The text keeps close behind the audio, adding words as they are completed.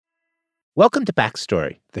Welcome to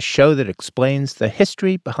Backstory, the show that explains the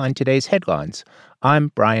history behind today's headlines. I'm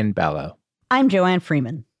Brian Ballow. I'm Joanne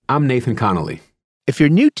Freeman. I'm Nathan Connolly. If you're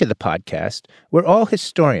new to the podcast, we're all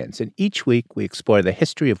historians, and each week we explore the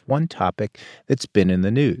history of one topic that's been in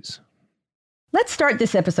the news. Let's start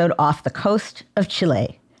this episode off the coast of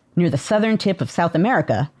Chile, near the southern tip of South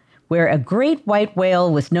America, where a great white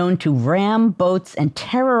whale was known to ram boats and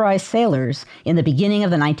terrorize sailors in the beginning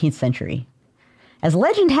of the 19th century. As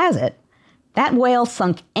legend has it, that whale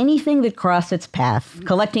sunk anything that crossed its path,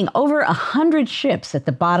 collecting over 100 ships at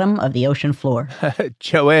the bottom of the ocean floor.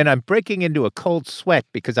 Joanne, I'm breaking into a cold sweat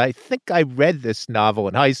because I think I read this novel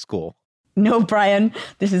in high school. No, Brian,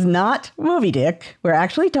 this is not Moby Dick. We're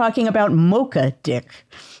actually talking about Mocha Dick,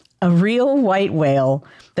 a real white whale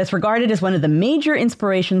that's regarded as one of the major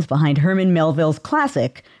inspirations behind Herman Melville's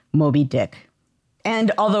classic, Moby Dick.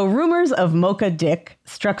 And although rumors of Mocha Dick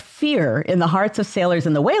struck fear in the hearts of sailors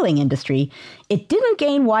in the whaling industry, it didn't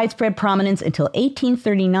gain widespread prominence until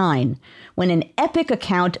 1839, when an epic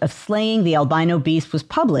account of slaying the albino beast was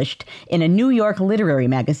published in a New York literary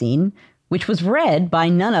magazine, which was read by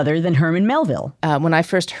none other than Herman Melville. When I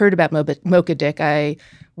first heard about Mocha Dick, I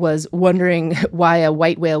was wondering why a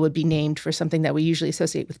white whale would be named for something that we usually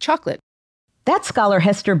associate with chocolate. That's scholar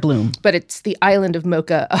Hester Blum. But it's the island of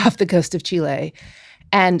Mocha off the coast of Chile.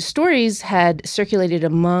 And stories had circulated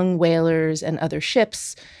among whalers and other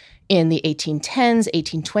ships in the 1810s,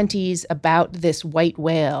 1820s about this white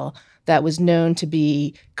whale that was known to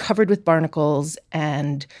be covered with barnacles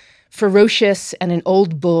and ferocious and an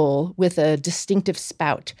old bull with a distinctive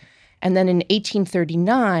spout. And then in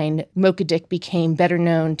 1839, Mocha Dick became better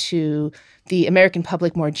known to the American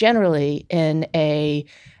public more generally in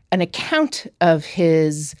an account of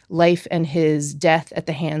his life and his death at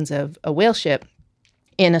the hands of a whale ship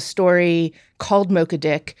in a story called Mocha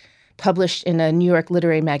Dick, published in a New York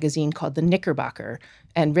literary magazine called The Knickerbocker,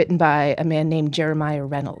 and written by a man named Jeremiah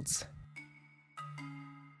Reynolds.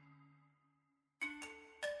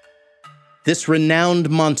 This renowned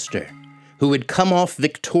monster, who had come off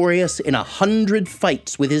victorious in 100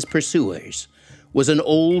 fights with his pursuers, was an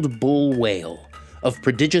old bull whale of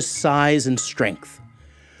prodigious size and strength.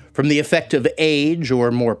 From the effect of age,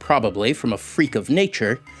 or more probably from a freak of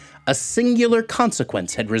nature, a singular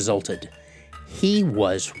consequence had resulted. He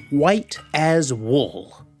was white as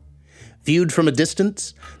wool. Viewed from a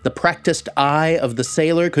distance, the practiced eye of the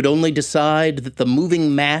sailor could only decide that the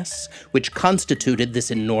moving mass which constituted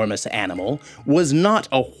this enormous animal was not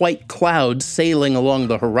a white cloud sailing along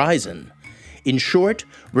the horizon. In short,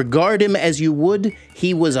 regard him as you would,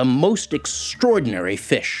 he was a most extraordinary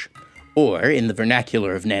fish. Or, in the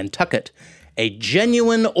vernacular of Nantucket, a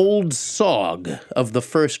genuine old sog of the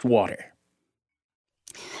first water.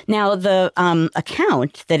 Now, the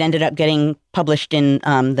account that ended up getting published in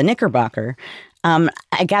the Knickerbocker,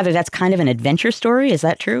 I gather that's kind of an adventure story. Is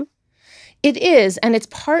that true? It is, and it's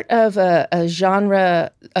part of a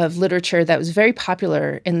genre of literature that was very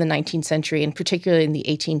popular in the 19th century, and particularly in the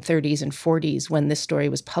 1830s and 40s when this story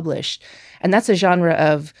was published. And that's a genre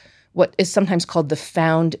of what is sometimes called the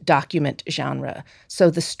found document genre. So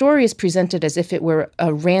the story is presented as if it were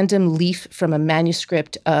a random leaf from a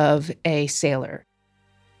manuscript of a sailor.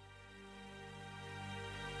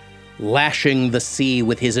 Lashing the sea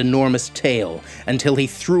with his enormous tail until he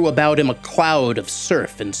threw about him a cloud of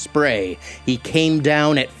surf and spray, he came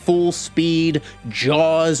down at full speed,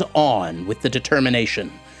 jaws on, with the determination,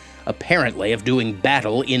 apparently of doing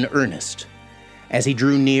battle in earnest. As he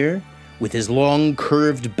drew near, with his long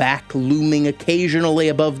curved back looming occasionally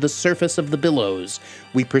above the surface of the billows,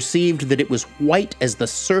 we perceived that it was white as the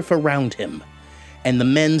surf around him, and the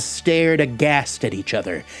men stared aghast at each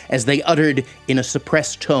other as they uttered in a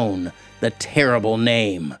suppressed tone the terrible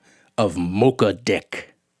name of Mocha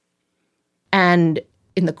Dick. And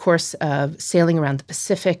in the course of sailing around the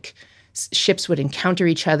Pacific, ships would encounter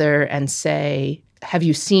each other and say, "Have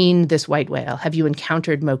you seen this white whale? Have you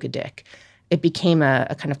encountered Mocha Dick?" It became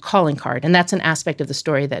a kind of calling card. And that's an aspect of the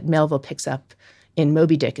story that Melville picks up in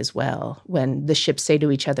Moby Dick as well, when the ships say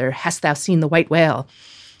to each other, "Hast thou seen the white whale?"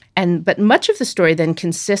 But much of the story then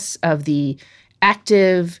consists of the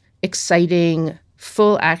active, exciting,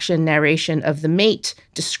 full-action narration of the mate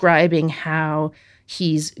describing how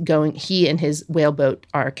he and his whaleboat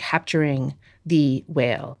are capturing the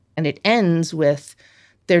whale. And it ends with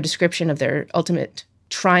their description of their ultimate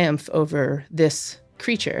triumph over this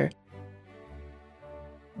creature.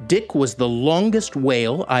 Dick was the longest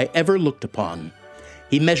whale I ever looked upon.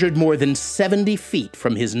 He measured more than 70 feet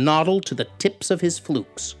from his noddle to the tips of his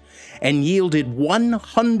flukes, and yielded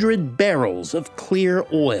 100 barrels of clear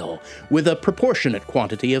oil with a proportionate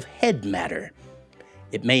quantity of head matter.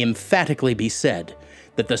 it may emphatically be said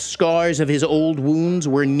that the scars of his old wounds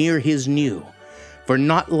were near his new, for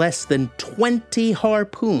not less than 20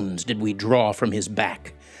 harpoons did we draw from his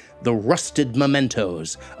back, the rusted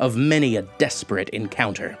mementos of many a desperate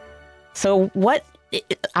encounter. So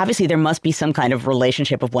obviously there must be some kind of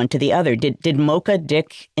relationship of one to the other. Did Mocha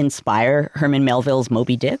Dick inspire Herman Melville's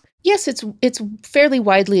Moby Dick? Yes, it's fairly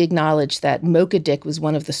widely acknowledged that Mocha Dick was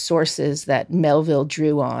one of the sources that Melville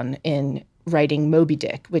drew on in writing Moby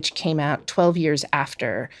Dick, which came out 12 years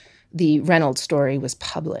after the Reynolds story was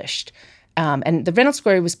published. And the Reynolds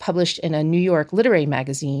story was published in a New York literary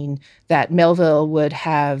magazine that Melville would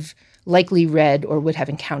have likely read or would have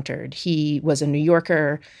encountered. He was a New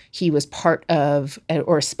Yorker. He was part of,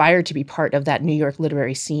 or aspired to be part of, that New York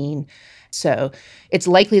literary scene. So it's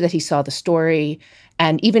likely that he saw the story.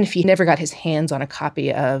 And even if he never got his hands on a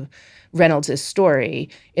copy of Reynolds' story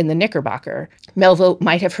in the Knickerbocker, Melville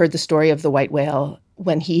might have heard the story of the white whale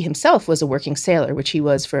when he himself was a working sailor, which he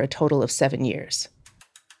was for a total of 7 years.